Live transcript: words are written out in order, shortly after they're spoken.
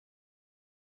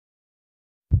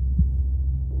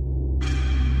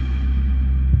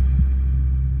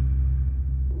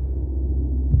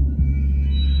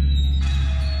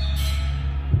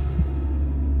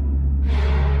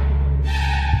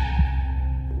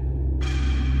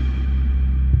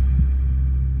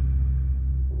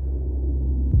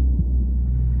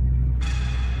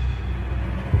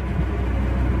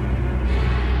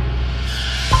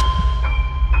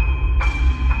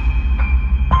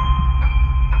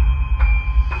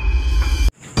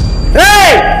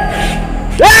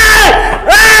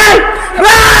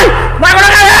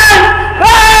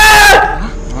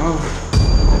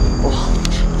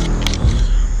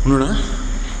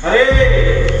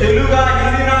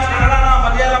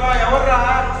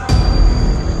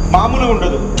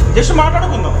Just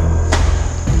మాట్లాడుకుందాం.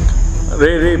 రే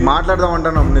రే మాట్లాడదాం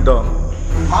అంటున్నాం నీతో.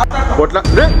 కొట్లా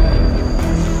రే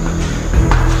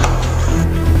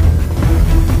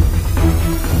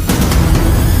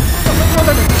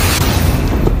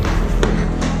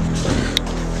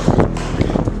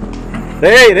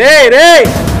రే రే రే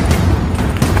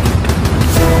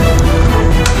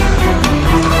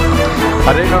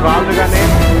అరే నువ్వు రాళ్ళు కానీ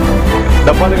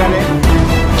డబ్బాలు కానీ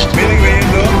మీదకి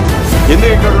వేయండు.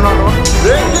 ఎందుకు ఇక్కడ ఉన్నాను?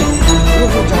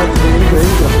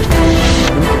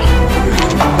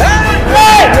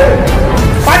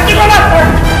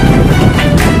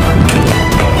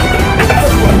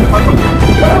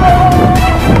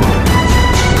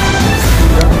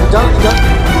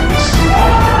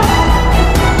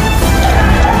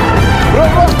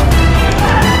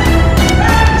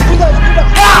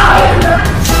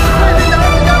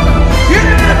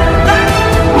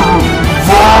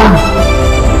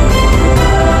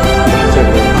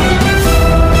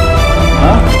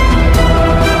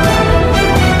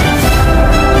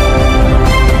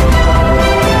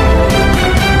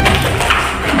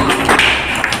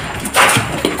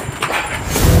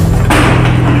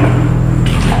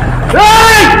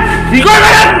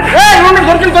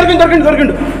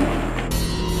 దొరికిండు.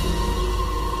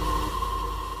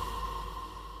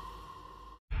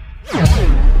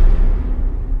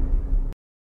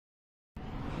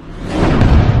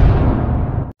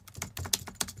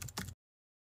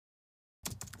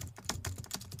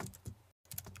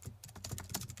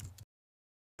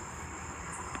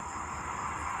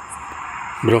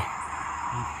 బ్రో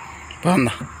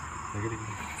బాగుందా?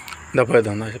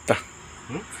 పోయిద్దా చెప్తా.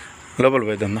 లోపల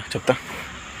పోయిద్దా చెప్తా.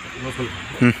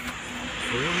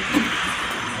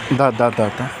 దా దా దా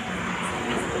దా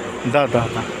దా దా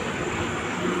దా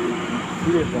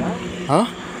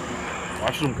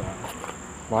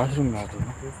వాష్రూమ్ కాదు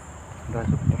దా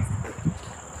చెప్తా.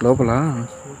 లోపల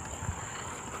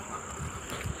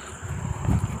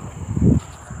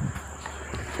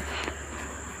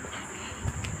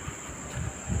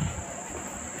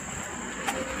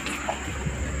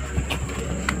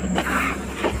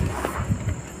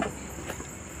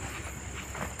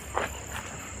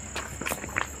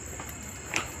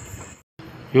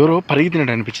ఎవరో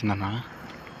పరిగెత్తినట్టు అనిపించింది అన్న.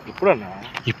 ఇప్పుడన్నా?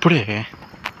 ఇప్పుడే.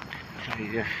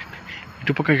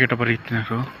 ఇటుపక్క గిట్ట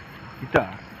పరిగెత్తినారు. ఇట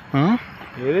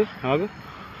ఏది నాకు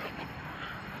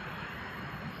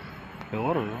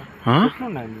ఎవరు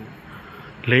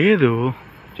లేదు.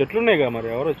 చెట్లున్నాయి కదా మరి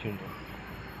ఎవరు వచ్చిండ్రు?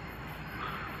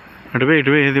 అటువే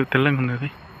ఇటువే ఏది తెల్లంగా ఉంది అది.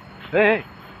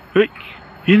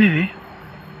 ఏంది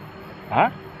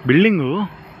బిల్డింగు?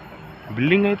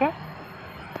 బిల్డింగ్ అయితే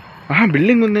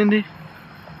బిల్డింగ్ ఉందేంది?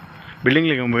 బిల్డింగ్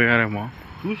లేక పోయారేమో.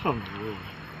 చూసాను.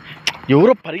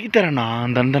 ఎవరో పరిగెత్తారన్నా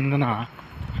దందన.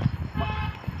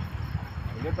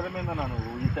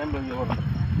 నువ్వు ఈ టైంలో ఎవరు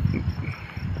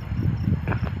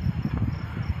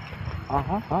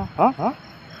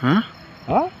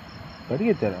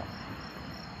పరిగెత్తారా?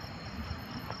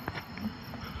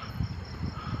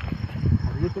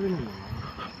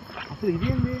 అసలు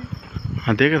ఇదేంది?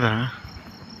 అదే కదా,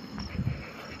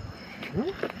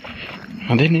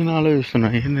 అదే నేను ఆలోచిస్తున్నా.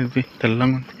 ఏంది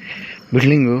తెల్లంగా ఉంది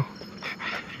బిల్డింగు?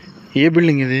 ఏ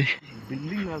బిల్డింగ్ ఇది?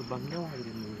 బిల్డింగ్ బంగ్లా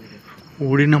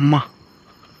ఊడినమ్మ.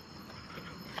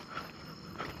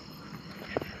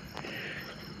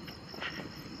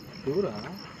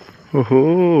 ఓహో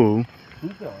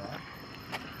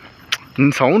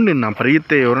సౌండ్ నిన్న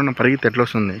పరిగెత్తే ఎవరన్నా పరిగెత్తే ఎట్లా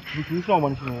వస్తుంది?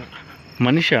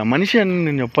 మనిషి అని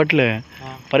నేను చెప్పట్లే.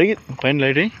 పైన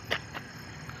లైట్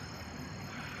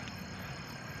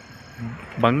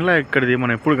బంగ్లా ఎక్కడిది?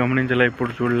 మనం ఎప్పుడు గమనించలే,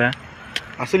 ఎప్పుడు చూడలే.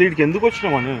 అసలు వీడికి ఎందుకు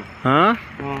వచ్చినామని?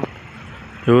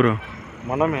 ఎవరు?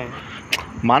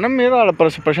 మనం మీద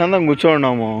ప్రశాంతంగా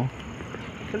కూర్చోన్నాము.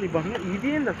 అసలు ఈ బంగ్లా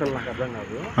ఇదేంది అసలు నాకు అర్థం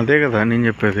కాదు. అదే కదా నేను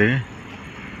చెప్పేది.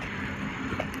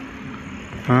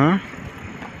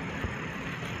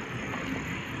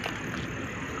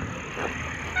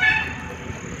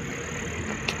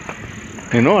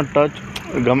 నేను అట్టా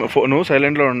నువ్వు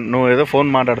సైలెంట్లో నువ్వు ఏదో ఫోన్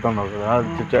మాట్లాడుతున్నావు కదా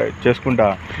చేసుకుంటా.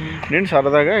 నేను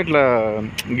సరదాగా ఇట్లా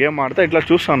గేమ్ ఆడతా ఇట్లా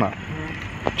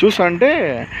చూస్తా అంటే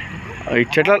ఈ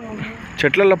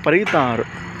చెట్లలో పరిగెత్తారు.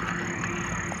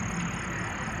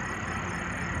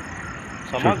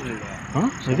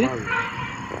 ఇది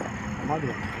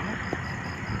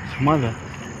సమాధి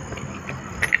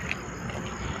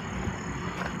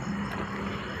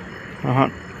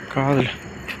కాదులే,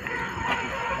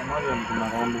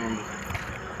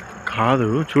 కాదు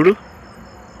చూడు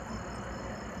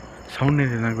సౌండ్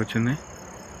ఏది నాకు వచ్చింది.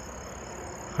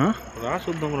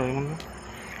 చూద్దాం ఏమన్నా.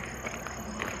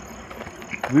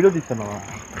 వీడియో తీస్తున్నావా?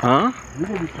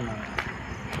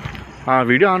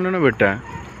 వీడియో ఆన్లోనే పెట్టా.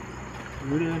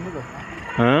 వీడియో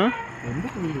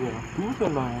ఎందుకు వీడియో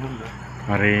చూసా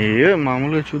అరే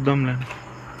మామూలుగా చూద్దాంలే.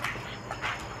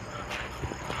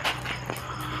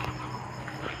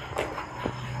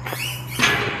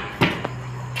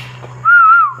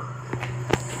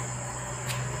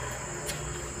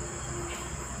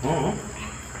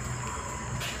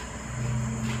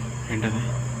 ఏంటది?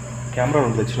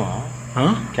 కెమెరాలు తెచ్చినావా?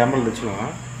 కెమెరాలు తెచ్చినావా?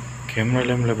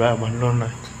 కెమెరాలు ఏం లేవా? బండ్లు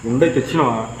ఉన్నాయి. ఉండే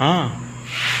తెచ్చినావా?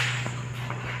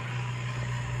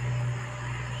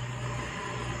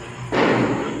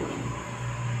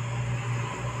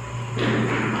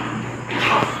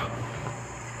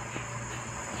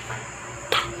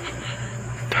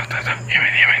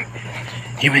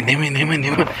 ఏమైంది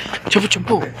చెప్పు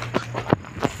చెప్పు.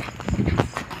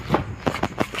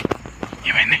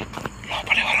 ఏమైంది?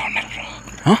 లోపల ఎవరు ఉన్నారు?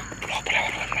 లోపల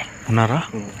ఎవరు ఉన్నారా?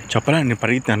 చెప్పలే నీ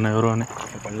పరిగెత్తి అన్న ఎవరు అని.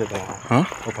 పని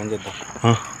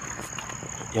చేద్దాం.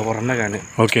 ఎవరన్నా కానీ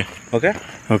ఓకే ఓకే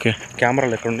ఓకే.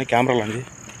 కెమెరాలు ఎక్కడ ఉన్నాయి? కెమెరాలు అంది.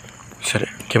 సరే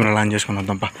కెమెరాలు ఆన్ చేసుకుని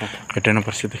వద్దాంపా. ఎట్టైనా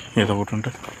పరిస్థితి ఏదో ఒకటి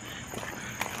ఉంటుంది.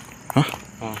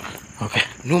 ఓకే.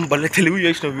 నువ్వు భలే తెలుగు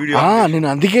చేసిన వీడియో. నేను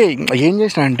అందుకే ఏం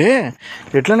చేసిన అంటే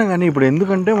ఎట్లనే కానీ ఇప్పుడు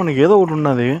ఎందుకంటే మనకి ఏదో ఒకటి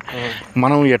ఉన్నది.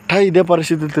 మనం ఎట్టా ఇదే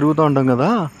పరిస్థితి తిరుగుతూ ఉంటాం కదా.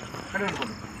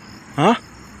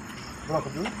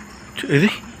 ఇది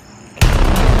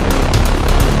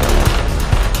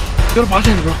ఎవరు పాస్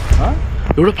అయ్యాడు బ్రో?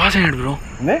 ఎవడో పాస్ అయ్యాడు బ్రో.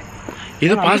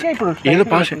 ఏదో పాస్ అనుకో. ఏదో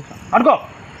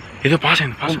పాస్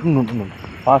అయింది.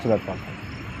 పాస్ కాదు.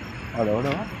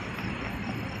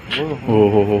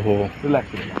 ఓహోహోహో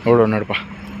రిలాక్స్. ఎవడో ఉన్నాడుపా.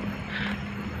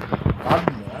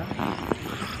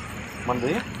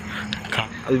 మనది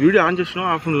అది వీడియో ఆన్ చేసినా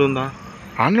ఆఫ్లో ఉందా?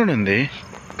 ఆన్లోనే ఉంది.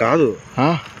 కాదు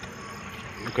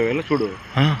ఒకవేళ చూడు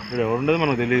ఇప్పుడు ఎవరుండదు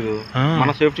మనకు తెలియదు.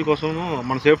 మన సేఫ్టీ కోసం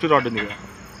మన సేఫ్టీ రాడ్ ఉంది కదా,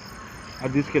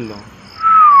 అది తీసుకెళ్దాం.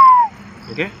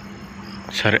 ఓకే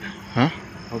సరే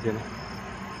ఓకేనా?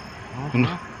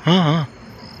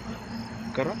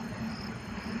 కరా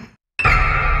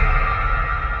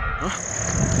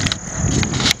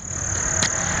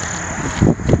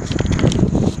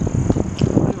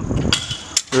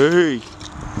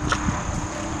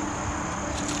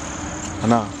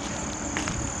అన్నా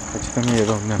ఖచ్చితంగా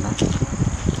ఏదో ఉంది అన్న.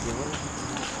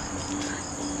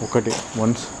 ఒకటి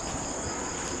వన్స్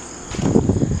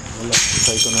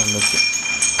సైతోనే ఉండొచ్చు.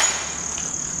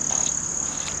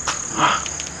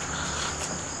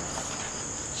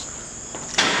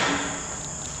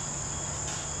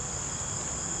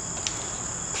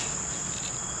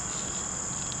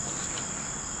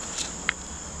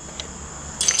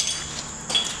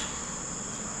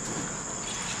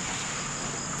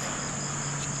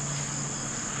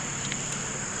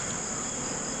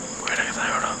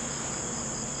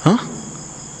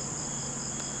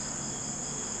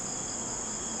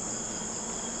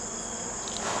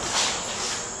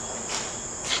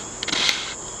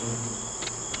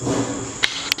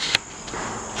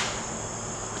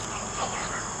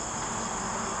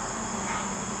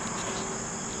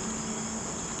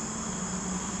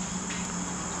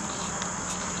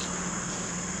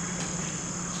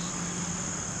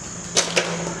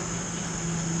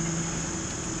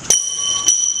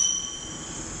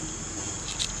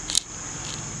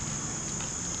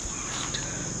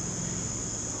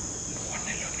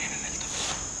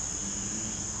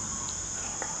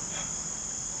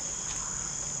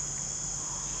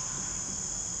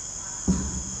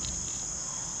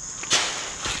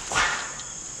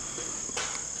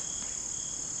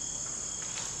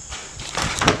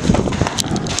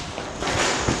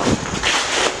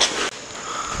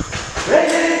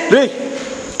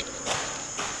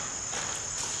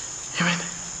 ఏమైంది?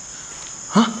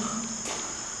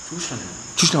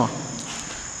 చూసినావా?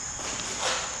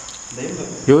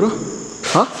 ఎవరు?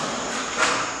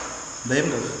 దయ్యం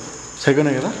కాదు,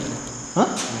 సైకోనే కదా.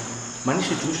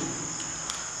 మనిషి చూసి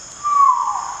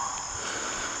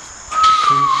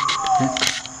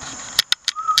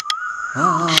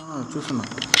చూస్తున్నా.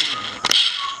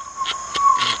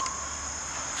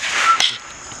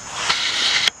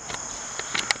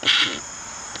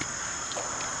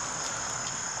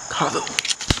 కాదు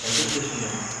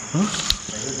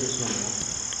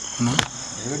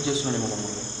డైవర్ట్ చేస్తున్నాడేమో.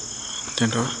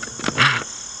 తింటావా?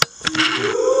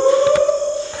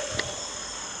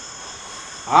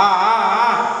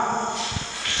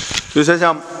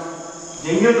 చూసేసాం.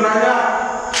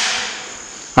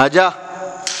 ఆజా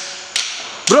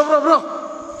బ్రో బ్రో బ్రో.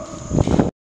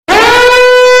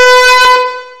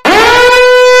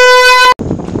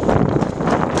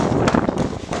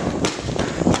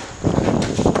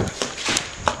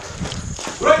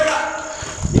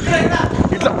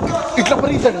 ఇట్లా ఇట్లా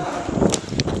పరిగెత్తాడు.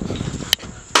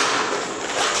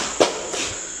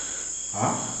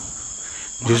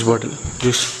 జ్యూస్ బాటిల్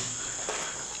జ్యూస్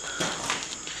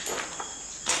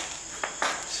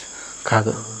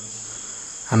కాదు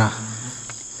అన్నా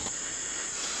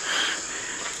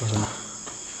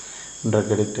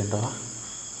డ్రగ్ అడిక్ట్ ఏంటా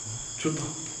చూద్దాం.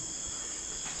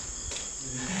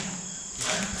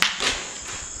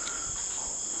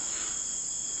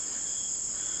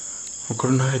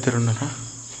 ఒకరున్నా ఇద్దరు ఉన్నారా?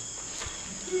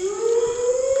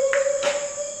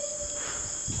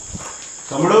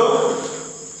 తమ్ముడు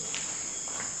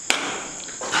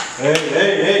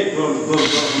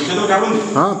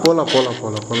పోలా పోలా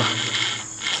పోలా పోలా.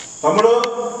 తమ్ముడు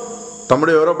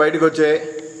తమ్ముడు ఎవరో బయటకు వచ్చే.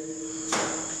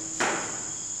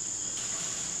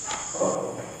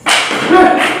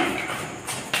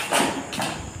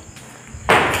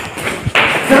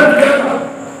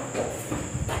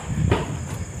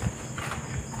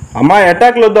 అమ్మా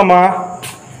అటాక్లు వద్దమ్మా,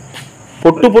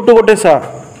 పొట్టు పొట్టు కొట్టేసా.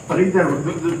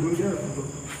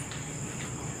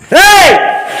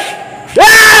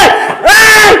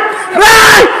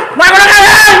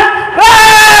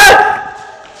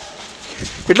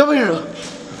 ఎట్లా పోయాడు?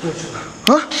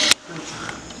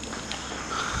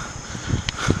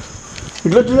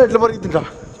 ఇట్లా వచ్చిందా? ఎట్లా పరిగెత్తింటా?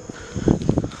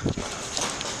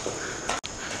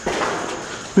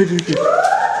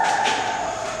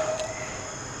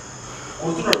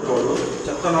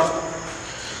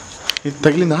 ఇది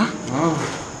తగిలిందా?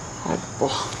 అబ్బా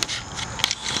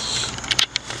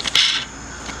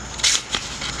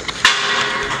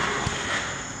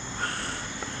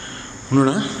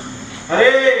ఉన్నాడా? అరే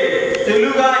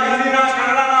తెలుగా, హిందీనా,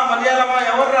 కన్నడనా, మలయాళమా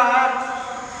ఎవర్రా?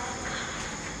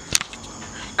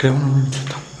 ఇక్కడేమన్నా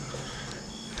చూద్దాం.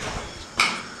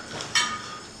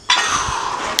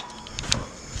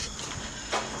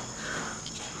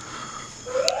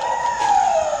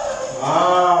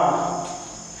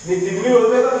 నీ దిగులు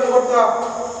వదిలేదా కొడతా.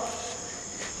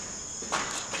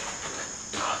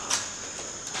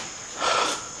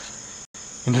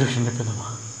 ఇంట్రడక్షన్ చెప్పేద్దామా?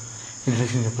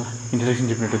 ఇంట్రడక్షన్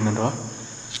చెప్పినట్టుందంటవా?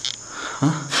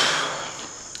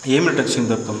 ఏం ఇంట్రడక్షన్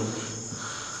చెప్తాం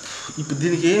ఇప్పుడు?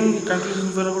 దీనికి ఏం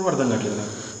కన్క్లూజన్ కూడా అర్థం కావట్లేదు.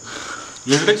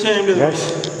 ఇంట్రడక్షన్ ఏం లేదు.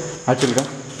 యాక్చువల్గా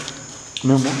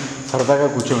మేము సరదాగా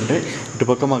కూర్చోంటే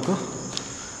ఇటుపక్క మాకు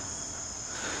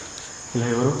ఇలా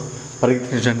ఎవరు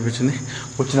పరిగెత్తించి అనిపించింది.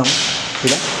 వచ్చినాము,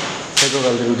 ఇలా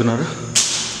సైకోగాలు తిరుగుతున్నారు.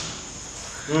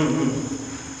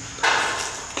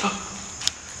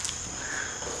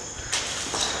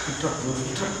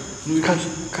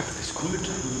 తీసుకో.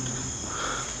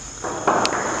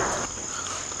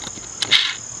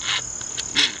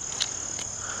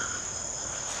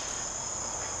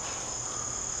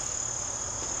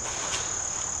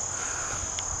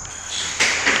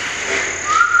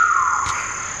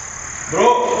 బ్రో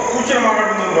కూర్చొని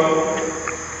మాట్లాడుతున్నాం బ్రో.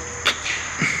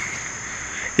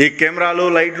 ఈ కెమెరాలు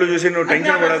లైట్లు చూసి నువ్వు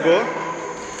టెన్షన్ పడకు.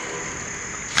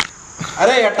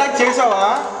 అరే అటాక్ చేసావా?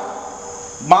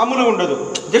 మామూలుగా ఉండదు,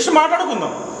 జస్ట్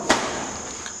మాట్లాడుకుందాం.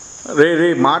 రే రే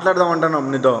మాట్లాడదాం అంటున్నాం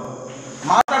నీతో.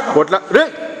 మాట్లాడతాం కొట్లా రే.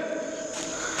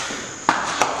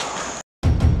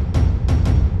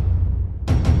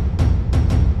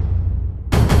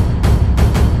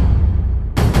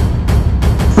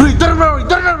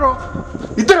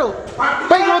 ఇద్దరు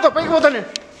పైకి పోతా నేను.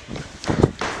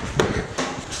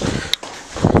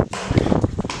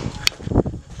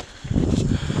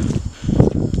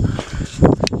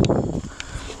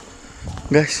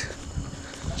 గైస్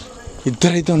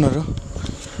ఇద్దరైతే ఉన్నారు.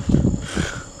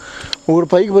 ఒకడు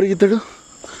పైకి పరిగెత్తాడు.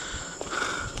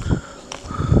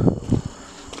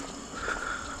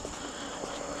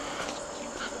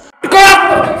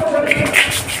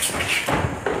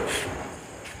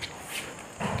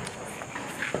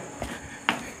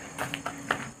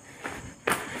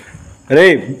 రే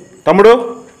తమ్ముడు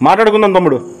మాట్లాడుకుందాం.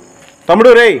 తమ్ముడు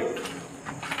రే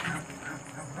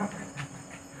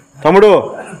తమ్ముడు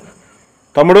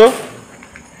తమ్ముడు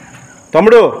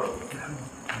తమ్ముడు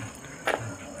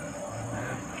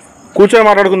కూర్చొని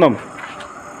మాట్లాడుకుందాం.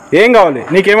 ఏం కావాలి?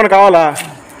 నీకేమైనా కావాలా?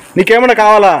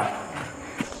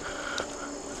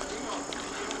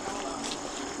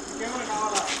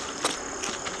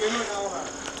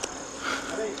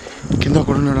 కింద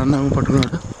ఒకడున్నాడు, అన్న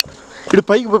పట్టుకున్నాడు. ఇటు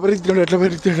పైకి పరిగెత్తాడు. ఎట్లా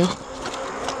పరిగెత్తాడు?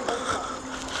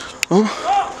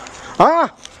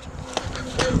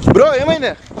 బ్రో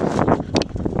ఏమైంది?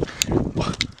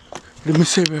 ఇటు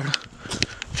మిస్ అయిపోయాడు.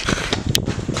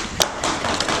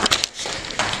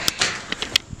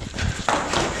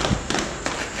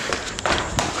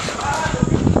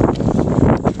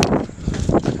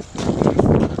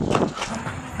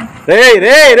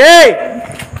 రే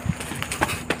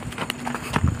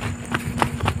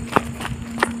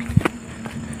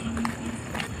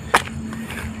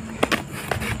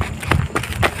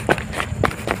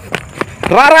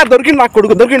రా దొరికిండు నాకు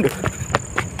కొడుకు దొరికిండు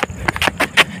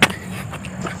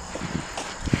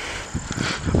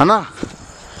అన్నా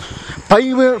పై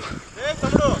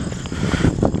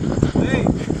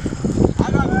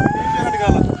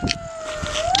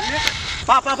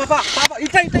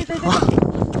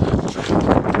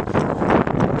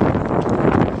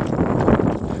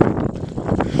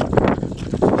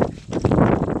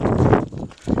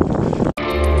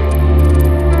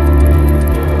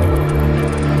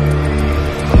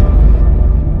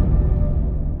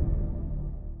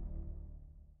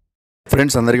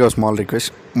ఫ్రెండ్స్ అందరికీ ఒక స్మాల్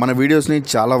రిక్వెస్ట్, మన వీడియోస్ని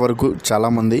చాలా వరకు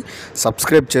చాలామంది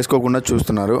సబ్స్క్రైబ్ చేసుకోకుండా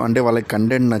చూస్తున్నారు. అంటే వాళ్ళకి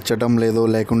కంటెంట్ నచ్చటం లేదో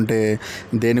లేకుంటే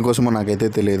దేనికోసమో నాకైతే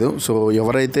తెలియదు. సో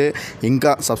ఎవరైతే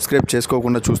ఇంకా సబ్స్క్రైబ్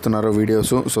చేసుకోకుండా చూస్తున్నారో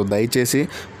వీడియోస్, సో దయచేసి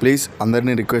ప్లీజ్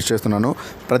అందరినీ రిక్వెస్ట్ చేస్తున్నాను,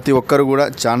 ప్రతి ఒక్కరు కూడా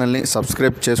ఛానల్ని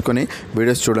సబ్స్క్రైబ్ చేసుకొని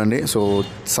వీడియోస్ చూడండి. సో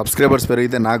సబ్స్క్రైబర్స్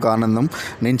పెరిగితే నాకు ఆనందం,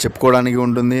 నేను చెప్పుకోవడానికి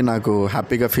ఉంటుంది, నాకు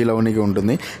హ్యాపీగా ఫీల్ అవ్వడానికి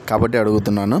ఉంటుంది, కాబట్టి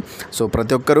అడుగుతున్నాను. సో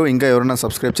ప్రతి ఒక్కరూ ఇంకా ఎవరైనా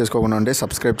సబ్స్క్రైబ్ చేసుకోకుండా ఉంటే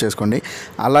సబ్స్క్రైబ్ చేసుకోండి.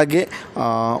 అలాగే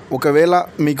ఒకవేళ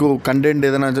మీకు కంటెంట్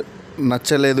ఏదైనా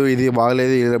నచ్చలేదు, ఇది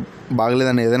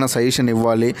బాగలేదని ఏదైనా సజెషన్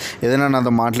ఇవ్వాలి, ఏదైనా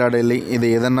నాతో మాట్లాడాలి, ఇది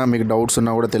ఏదైనా మీకు డౌట్స్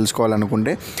ఉన్నా కూడా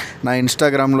తెలుసుకోవాలనుకుంటే నా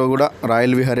ఇన్స్టాగ్రామ్లో కూడా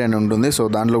రాయల్ విహారీ అని ఉంటుంది. సో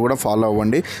దాంట్లో కూడా ఫాలో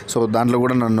అవ్వండి. సో దాంట్లో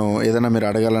కూడా నన్ను ఏదైనా మీరు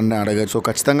అడగాలని అడగచ్చు. సో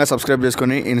ఖచ్చితంగా సబ్స్క్రైబ్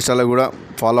చేసుకొని ఇన్స్టాలో కూడా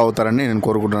ఫాలో అవుతారని నేను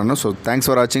కోరుకుంటున్నాను. So thanks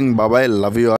for watching. బాబాయ్, లవ్ యూ.